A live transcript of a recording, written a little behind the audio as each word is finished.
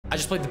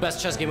just played the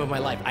best chess game of my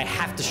life. I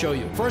have to show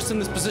you. First in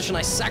this position,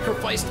 I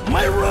sacrificed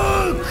my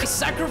rook! I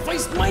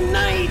sacrificed my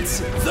knight!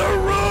 The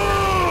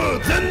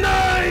rook! The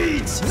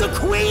knight! The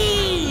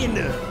queen!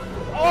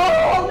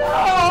 Oh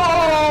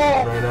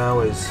no! Right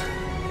now is...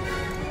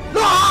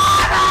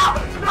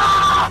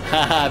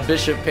 Haha,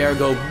 bishop pair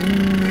go.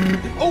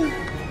 Oh!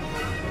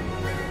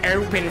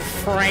 Open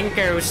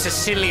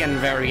Franco-Sicilian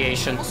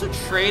variation. Also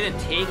trade and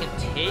take,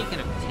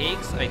 and if it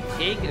takes, I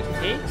take, if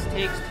it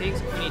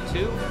takes, queen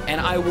e2. And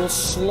I will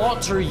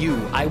slaughter you.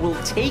 I will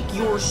take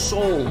your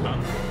soul.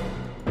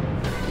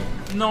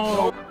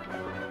 No.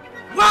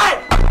 What?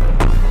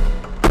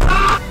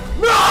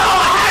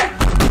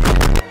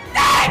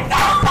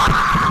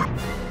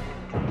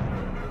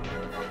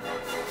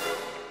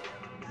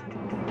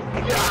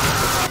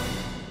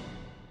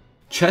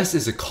 Chess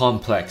is a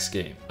complex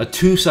game, a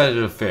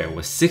two-sided affair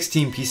with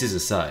 16 pieces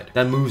aside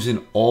that moves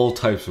in all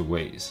types of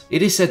ways.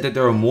 It is said that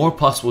there are more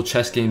possible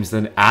chess games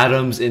than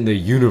atoms in the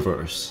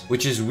universe,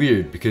 which is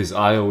weird because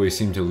I always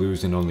seem to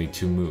lose in only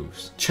 2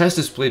 moves. Chess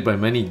is played by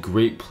many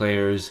great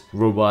players,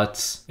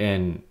 robots,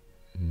 and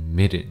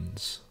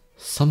middens.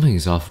 Something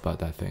is off about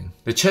that thing.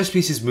 The chess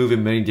pieces move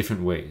in many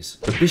different ways.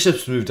 The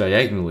bishops move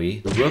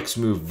diagonally, the rooks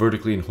move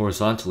vertically and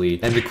horizontally,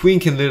 and the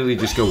queen can literally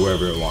just go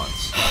wherever it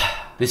wants.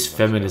 This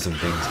feminism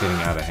thing is getting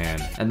out of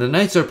hand. And the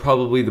knights are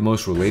probably the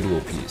most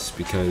relatable piece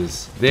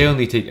because they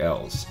only take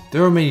L's.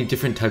 There are many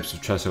different types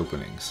of chess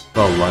openings.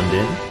 The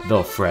London,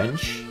 the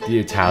French, the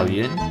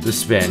Italian, the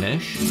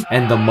Spanish,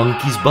 and the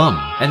monkey's bum.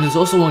 And there's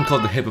also one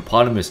called the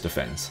hippopotamus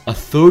defense, a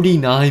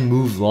 39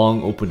 move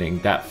long opening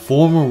that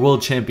former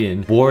world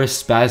champion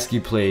Boris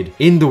Spassky played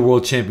in the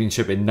world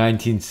championship in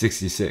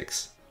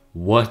 1966.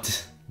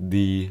 What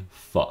the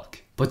fuck?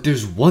 But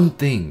there's one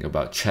thing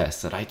about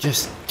chess that I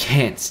just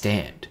can't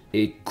stand.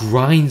 It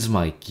grinds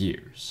my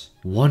gears.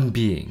 One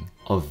being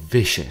a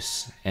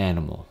vicious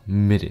animal,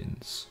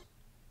 middens.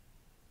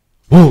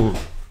 Whoa!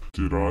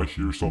 Did I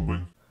hear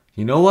something?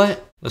 You know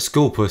what? Let's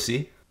go,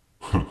 pussy.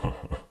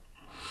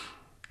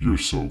 You're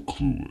so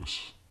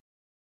clueless.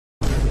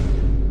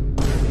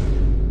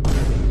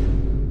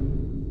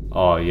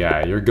 Oh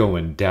yeah, you're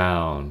going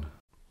down.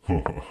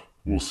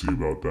 We'll see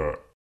about that.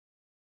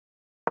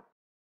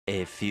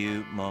 A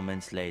few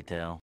moments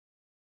later.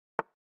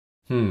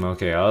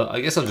 Okay, I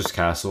guess I'll just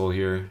castle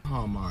here.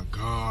 Oh my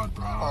god,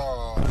 bro.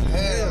 Oh,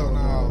 hell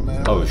no,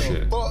 man. Oh What the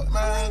shit. fuck,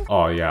 man?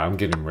 Oh yeah, I'm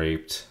getting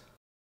raped.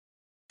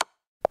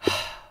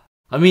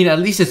 I mean, at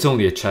least it's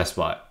only a chess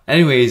bot.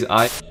 Anyways,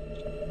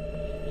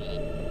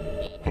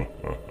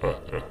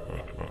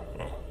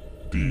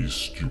 These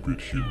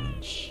stupid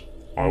humans.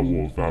 I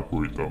will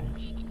evaporate them.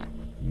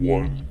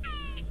 One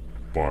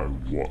by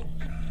one.